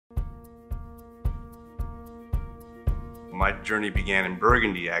My journey began in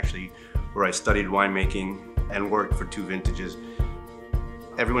Burgundy, actually, where I studied winemaking and worked for 2 vintages.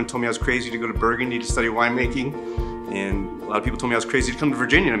 Everyone told me I was crazy to go to Burgundy to study winemaking, and a lot of people told me I was crazy to come to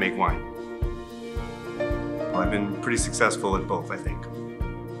Virginia to make wine. Well, I've been pretty successful at both, I think.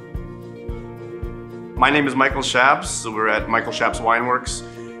 My name is Michael Shaps, so we're at Shaps Wineworks.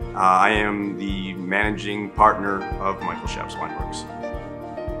 I am the managing partner of Shaps Wineworks.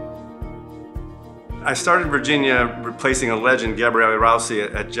 I started in Virginia replacing a legend, Gabriele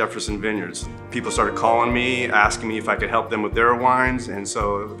Roussi, at Jefferson Vineyards. People started calling me, asking me if I could help them with their wines, and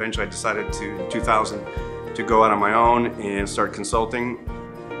so eventually I decided in 2000 to go out on my own and start consulting,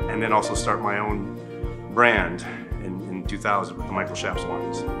 and then also start my own brand in 2000 with the Shaps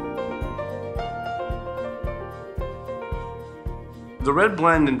wines. The red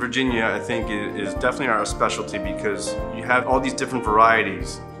blend in Virginia, I think, is definitely our specialty because you have all these different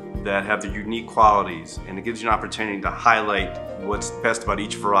varieties that have their unique qualities, and it gives you an opportunity to highlight what's best about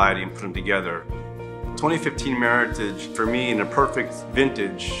each variety and put them together. 2015 Meritage, for me, in a perfect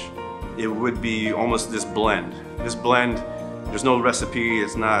vintage, it would be almost this blend. This blend, there's no recipe,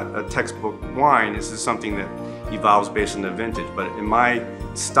 it's not a textbook wine, this is something that evolves based on the vintage. But in my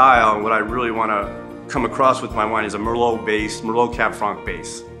style, what I really want to come across with my wine is a Merlot Cab Franc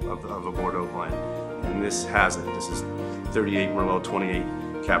base of a Bordeaux blend. And this has it. This is 38 Merlot, 28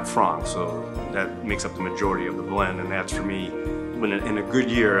 Cab Franc, so that makes up the majority of the blend, and that's, for me, when in a good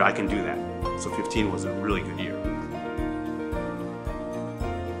year I can do that. So 15 was a really good year.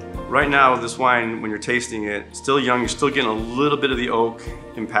 Right now, this wine, when you're tasting it, still young, you're still getting a little bit of the oak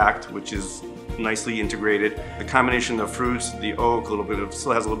impact, which is nicely integrated. The combination of the fruits, the oak,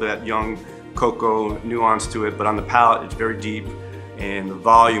 still has a little bit of that young cocoa nuance to it, but on the palate it's very deep, and the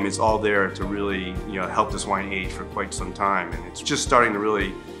volume is all there to really help this wine age for quite some time, and it's just starting to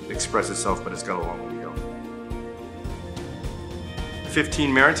really express itself, but it's got a long way to go. 15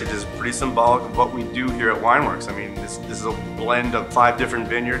 Meritage is pretty symbolic of what we do here at Wineworks. I mean, this is a blend of 5 different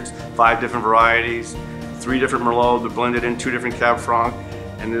vineyards, 5 different varieties, 3 different Merlot, they're blended in 2 different Cab Franc,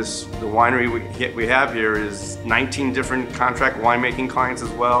 and the winery we have here is 19 different contract winemaking clients as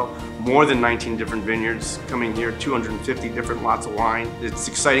well, more than 19 different vineyards coming here, 250 different lots of wine. It's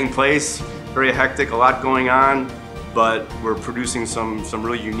an exciting place, very hectic, a lot going on, but we're producing some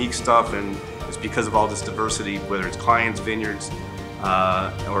really unique stuff, and it's because of all this diversity, whether it's clients, vineyards,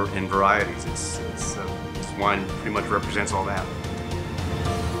 or in varieties. This wine pretty much represents all that.